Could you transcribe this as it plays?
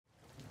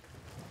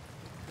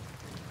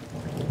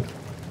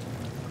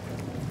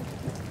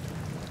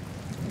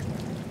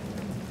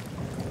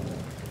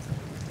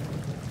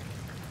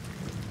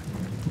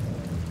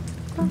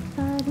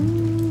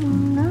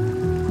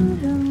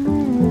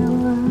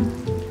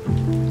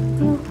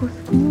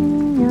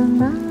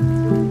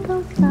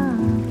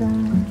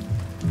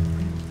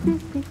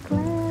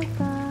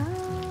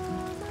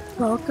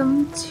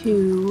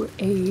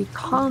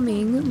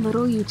calming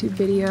little YouTube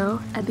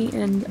video at the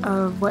end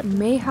of what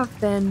may have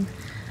been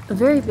a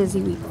very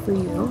busy week for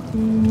you.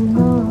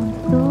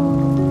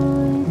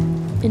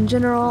 In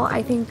general,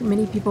 I think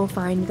many people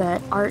find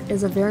that art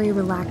is a very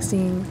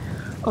relaxing,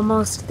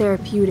 almost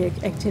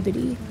therapeutic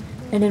activity.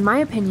 And in my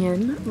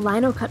opinion,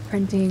 linocut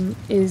printing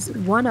is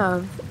one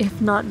of,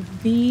 if not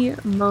the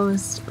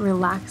most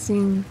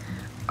relaxing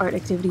art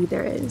activity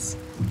there is.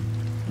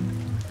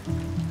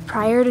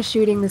 Prior to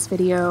shooting this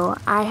video,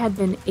 I had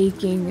been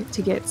aching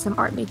to get some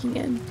art making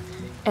in.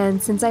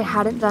 And since I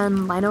hadn't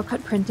done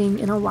linocut printing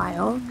in a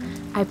while,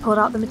 I pulled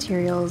out the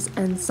materials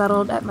and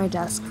settled at my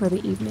desk for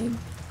the evening.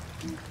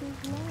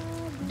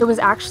 It was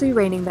actually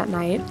raining that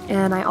night,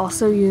 and I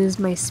also used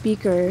my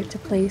speaker to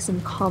play some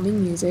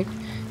calming music,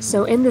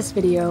 so in this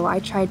video I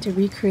tried to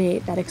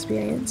recreate that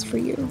experience for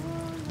you.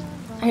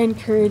 I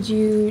encourage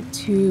you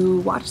to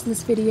watch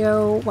this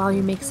video while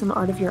you make some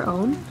art of your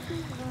own,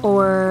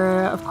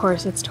 or of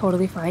course it's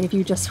totally fine if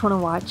you just want to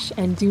watch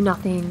and do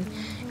nothing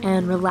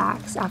and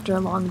relax after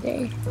a long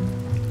day.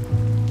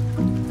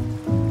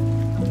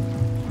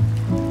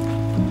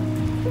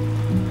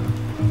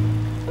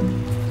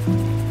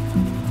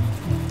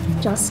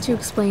 Just to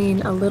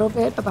explain a little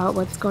bit about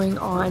what's going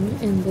on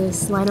in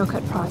this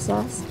linocut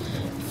process,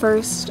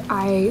 first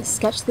I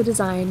sketch the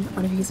design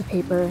on a piece of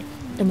paper,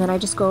 and then I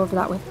just go over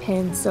that with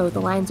pins so the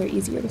lines are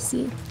easier to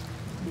see.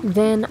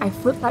 Then I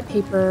flip that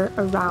paper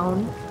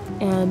around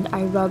and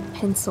I rub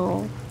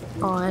pencil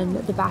on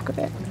the back of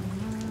it.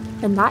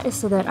 And that is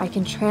so that I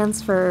can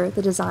transfer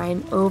the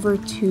design over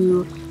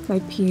to my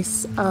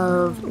piece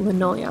of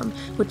linoleum,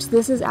 which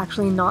this is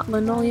actually not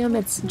linoleum,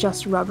 it's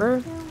just rubber,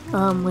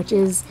 which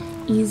is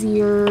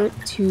easier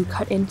to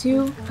cut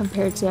into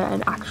compared to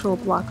an actual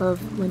block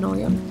of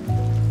linoleum.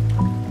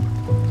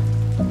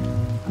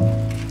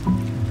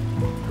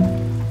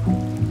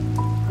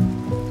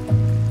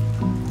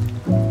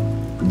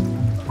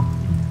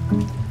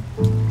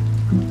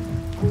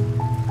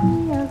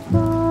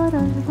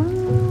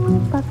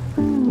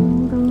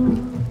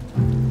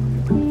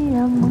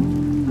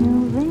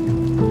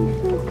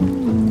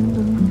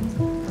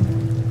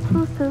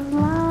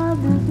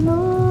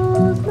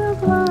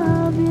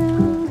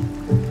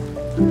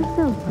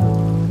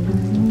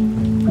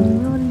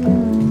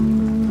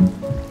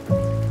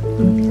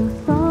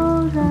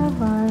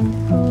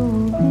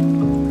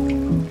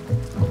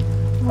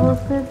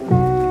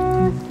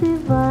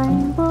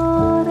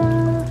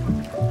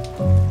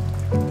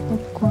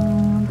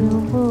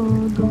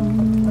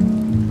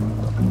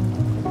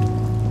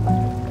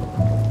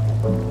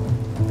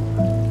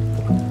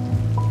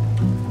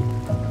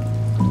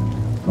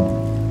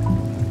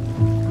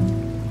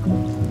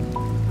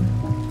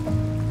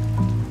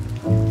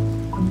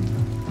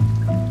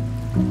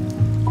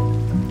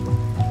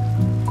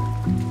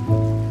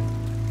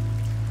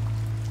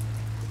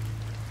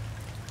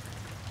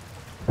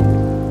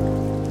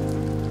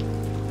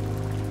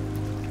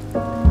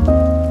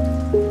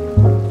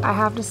 I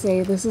have to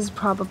say, this is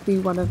probably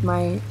one of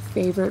my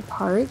favorite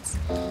parts.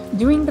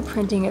 Doing the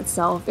printing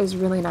itself is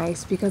really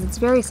nice because it's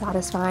very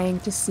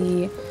satisfying to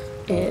see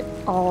it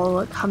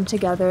all come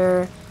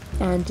together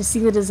and to see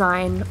the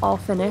design all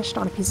finished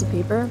on a piece of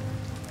paper.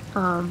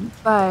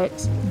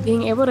 But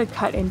being able to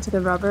cut into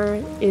the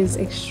rubber is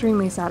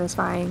extremely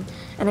satisfying,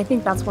 and I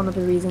think that's one of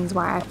the reasons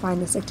why I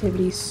find this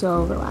activity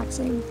so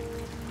relaxing.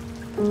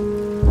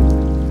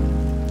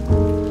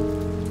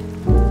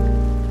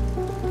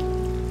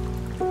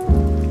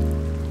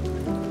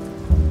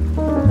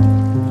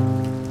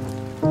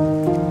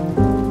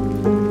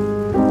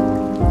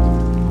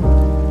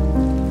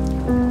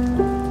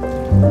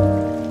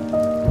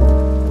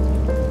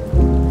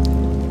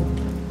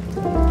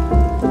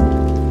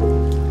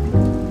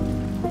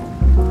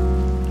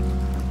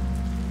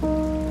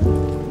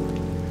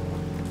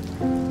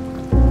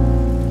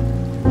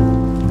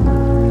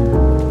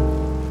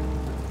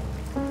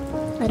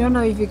 I don't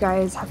know if you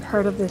guys have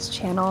heard of this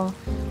channel,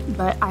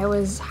 but I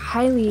was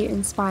highly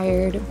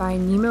inspired by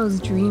Nemo's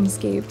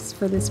Dreamscapes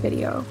for this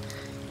video.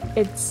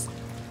 It's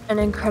an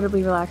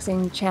incredibly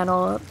relaxing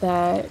channel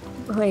that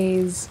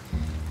plays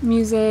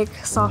music,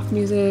 soft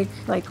music,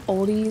 like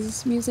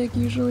oldies music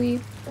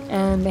usually,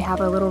 and they have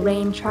a little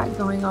rain track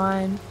going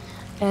on,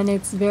 and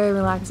it's very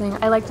relaxing.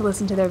 I like to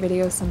listen to their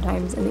videos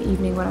sometimes in the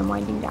evening when I'm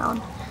winding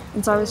down,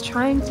 and so I was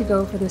trying to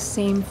go for the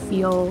same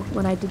feel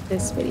when I did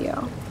this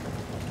video.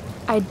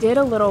 I did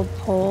a little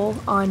poll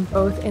on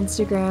both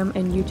Instagram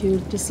and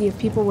YouTube to see if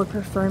people would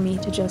prefer me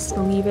to just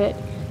leave it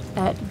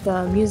at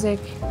the music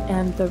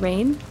and the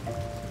rain,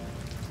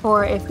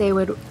 or if they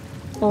would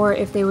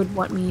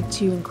want me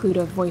to include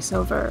a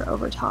voiceover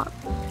over top.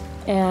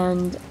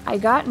 And I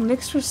got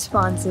mixed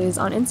responses.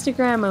 On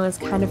Instagram it was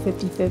kind of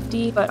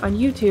 50-50, but on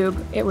YouTube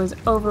it was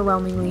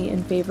overwhelmingly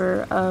in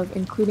favor of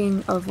including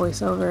a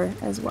voiceover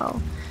as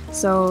well.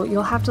 So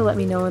you'll have to let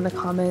me know in the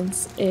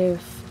comments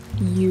if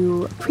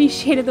you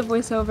appreciated the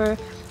voiceover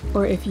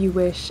or if you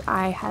wish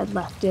I had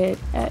left it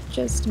at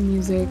just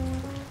music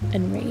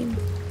and rain.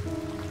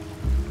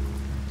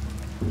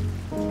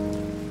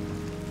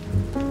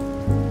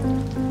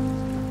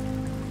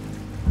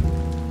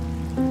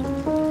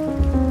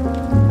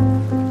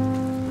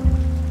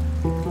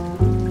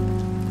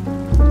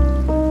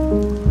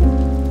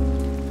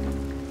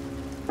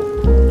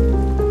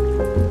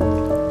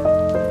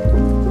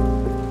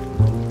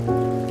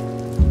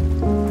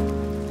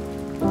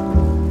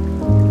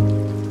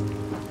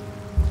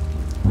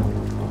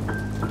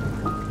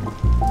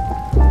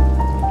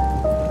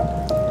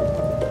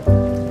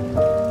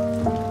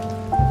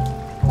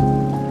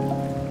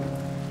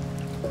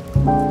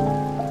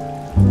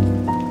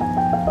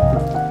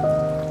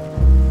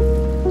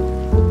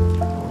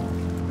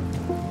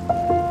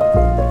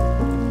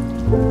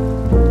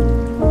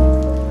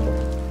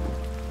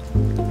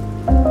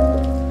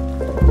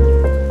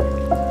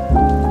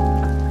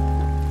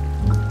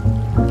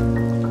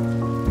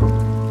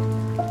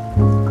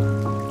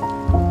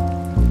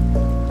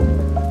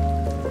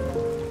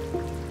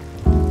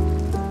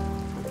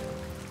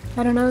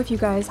 I don't know if you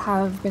guys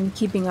have been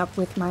keeping up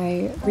with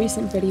my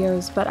recent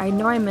videos, but I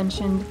know I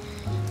mentioned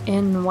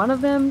in one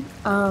of them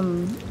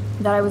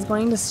that I was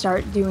going to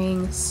start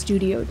doing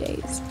studio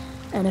days.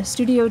 And a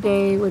studio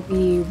day would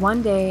be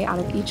one day out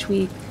of each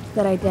week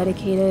that I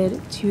dedicated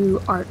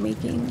to art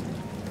making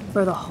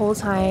for the whole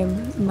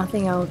time,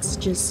 nothing else,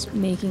 just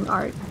making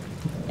art.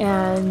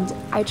 And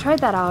I tried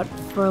that out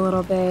for a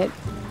little bit,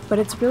 but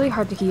it's really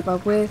hard to keep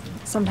up with.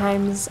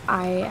 Sometimes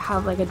I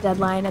have like a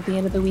deadline at the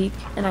end of the week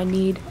and I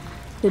need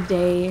the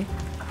day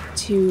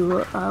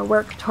to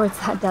work towards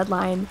that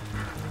deadline.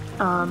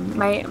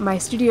 My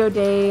studio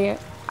day,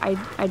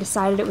 I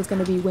decided it was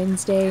going to be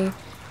Wednesday,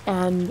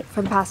 and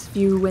for the past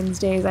few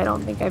Wednesdays I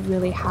don't think I've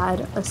really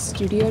had a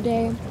studio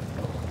day.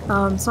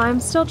 So I'm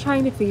still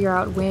trying to figure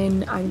out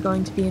when I'm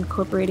going to be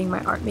incorporating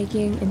my art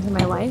making into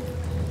my life.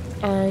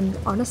 And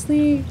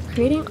honestly,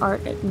 creating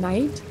art at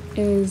night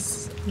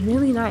is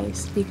really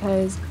nice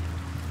because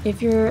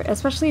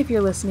especially if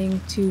you're listening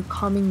to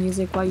calming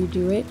music while you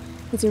do it,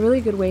 it's a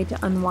really good way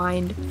to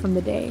unwind from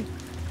the day.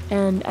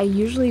 And I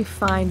usually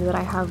find that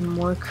I have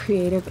more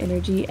creative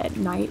energy at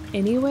night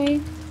anyway.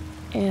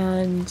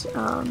 And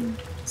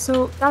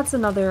so that's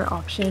another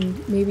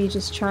option, maybe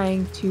just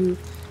trying to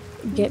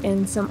get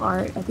in some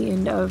art at the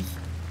end of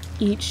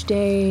each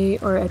day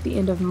or at the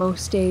end of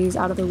most days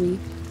out of the week.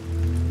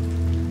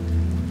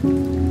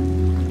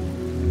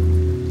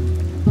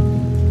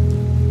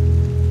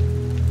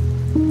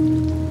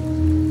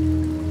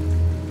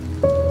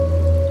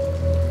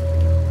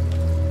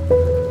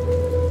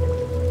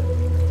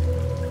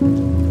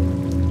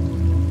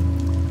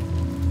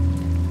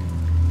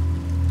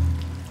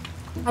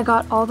 I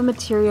got all the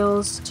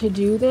materials to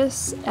do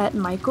this at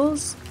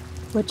Michael's,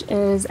 which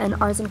is an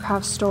arts and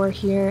crafts store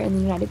here in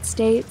the United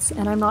States,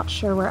 and I'm not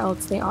sure where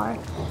else they are,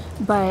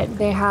 but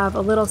they have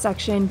a little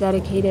section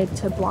dedicated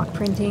to block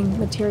printing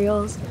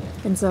materials,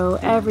 and so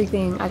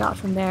everything I got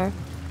from there.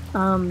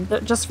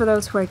 Just for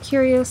those who are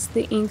curious,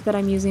 the ink that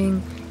I'm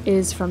using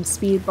is from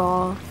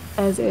Speedball,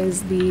 as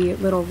is the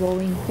little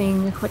rolling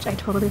thing, which I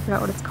totally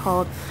forgot what it's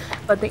called,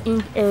 but the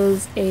ink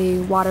is a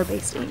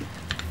water-based ink.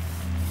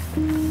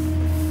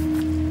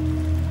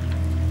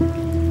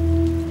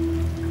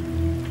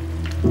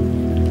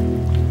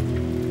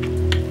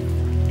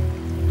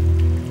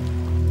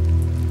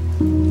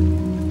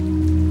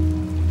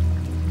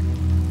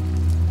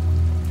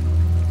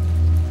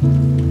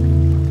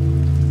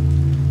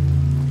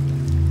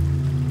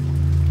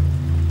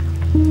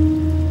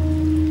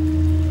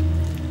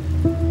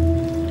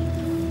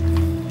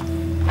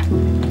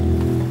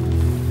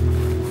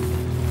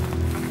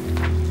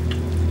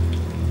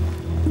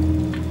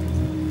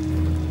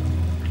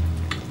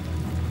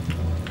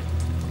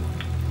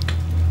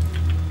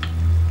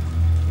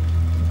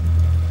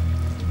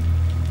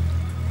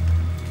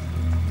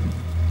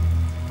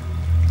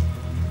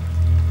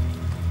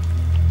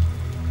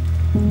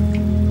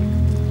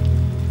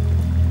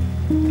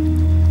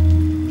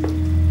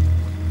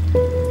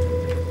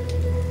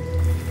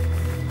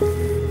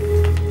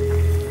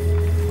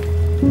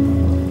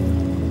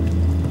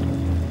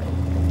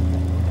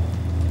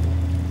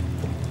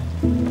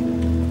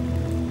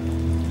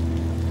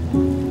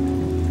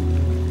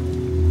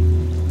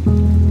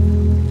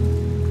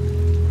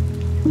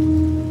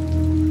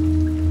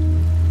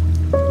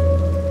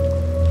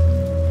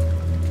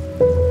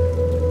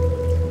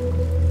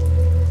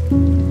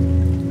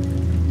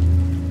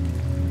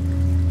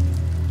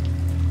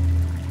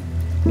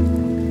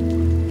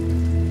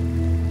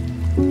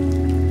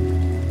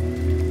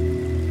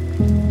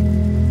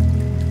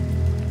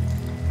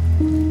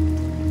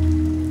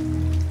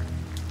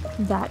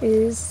 That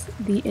is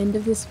the end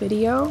of this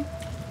video.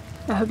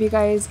 I hope you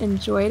guys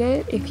enjoyed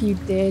it. If you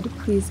did,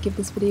 please give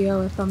this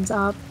video a thumbs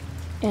up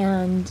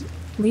and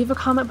leave a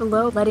comment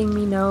below letting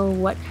me know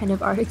what kind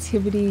of art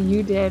activity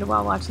you did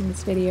while watching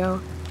this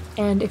video.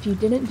 And if you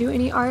didn't do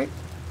any art,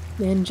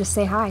 then just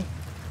say hi,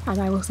 and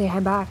I will say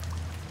hi back.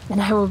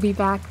 And I will be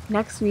back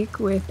next week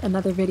with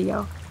another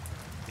video.